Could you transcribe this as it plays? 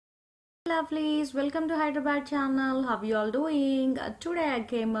Lovelies, welcome to Hyderabad channel. How you all doing? Today I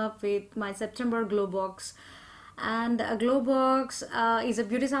came up with my September GloBox, and a GloBox is a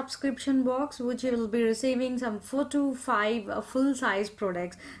beauty subscription box which you will be receiving some 4 to 5 full size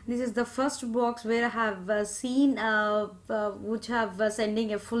products. This is the first box where I have seen which have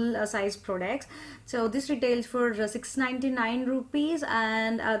sending a full size products. So this retails for 699 rupees,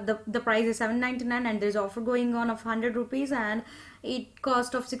 and the price is 799, and there is offer going on of 100 rupees, and it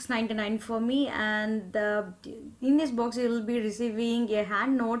cost of 699 for me. And in this box you will be receiving a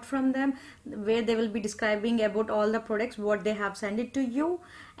hand note from them where they will be describing about all the products what they have sent it to you.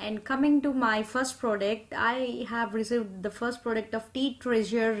 And coming to my first product, I have received the first product of Tea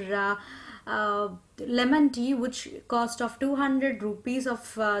Treasure lemon tea, which cost of 200 rupees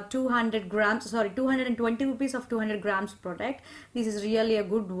of 200 grams, sorry, 220 rupees of 200 grams product. This is really a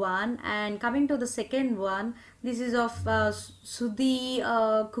good one. And coming to the second one, this is of Sudhi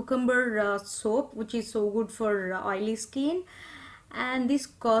cucumber soap, which is so good for oily skin, and this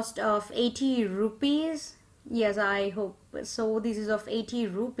cost of 80 rupees. Yes, I hope so. This is of 80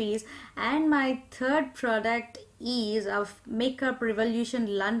 rupees. And my third product is of Makeup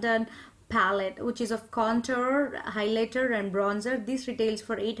Revolution London palette, which is of contour, highlighter and bronzer. This retails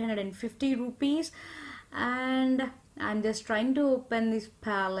for 850 rupees. And I'm just trying to open this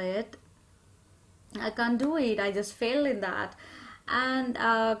palette. I can't do it, I just failed in that. And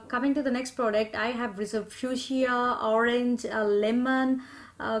coming to the next product, I have received fuchsia orange lemon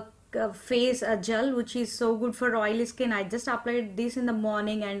face gel, which is so good for oily skin. I just applied this in the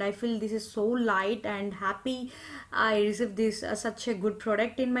morning and I feel this is so light and happy. I received this such a good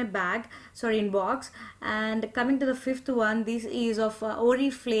product in my bag, sorry, in box. And coming to the fifth one, this is of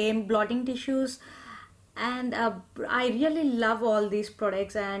Oriflame blotting tissues, and I really love all these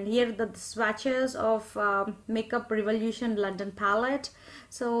products. And here the swatches of Makeup Revolution London palette.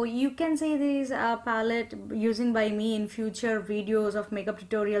 So you can see this palette using by me in future videos of makeup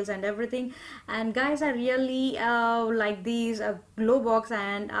tutorials and everything. And guys, I really like these glow box,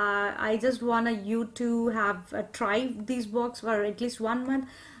 and I just wanna you to have try this box for at least 1 month.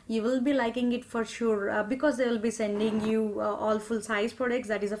 You will be liking it for sure, because they will be sending you all full size products.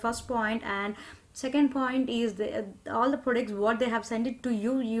 That is the first point. And second point is all the products what they have sent it to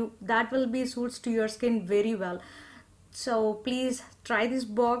you that will be suits to your skin very well. So please try this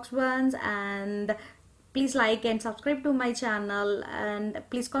box once, and please like and subscribe to my channel, and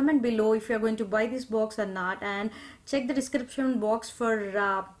please comment below if you are going to buy this box or not, and check the description box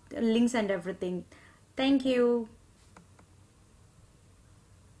for links and everything. Thank you.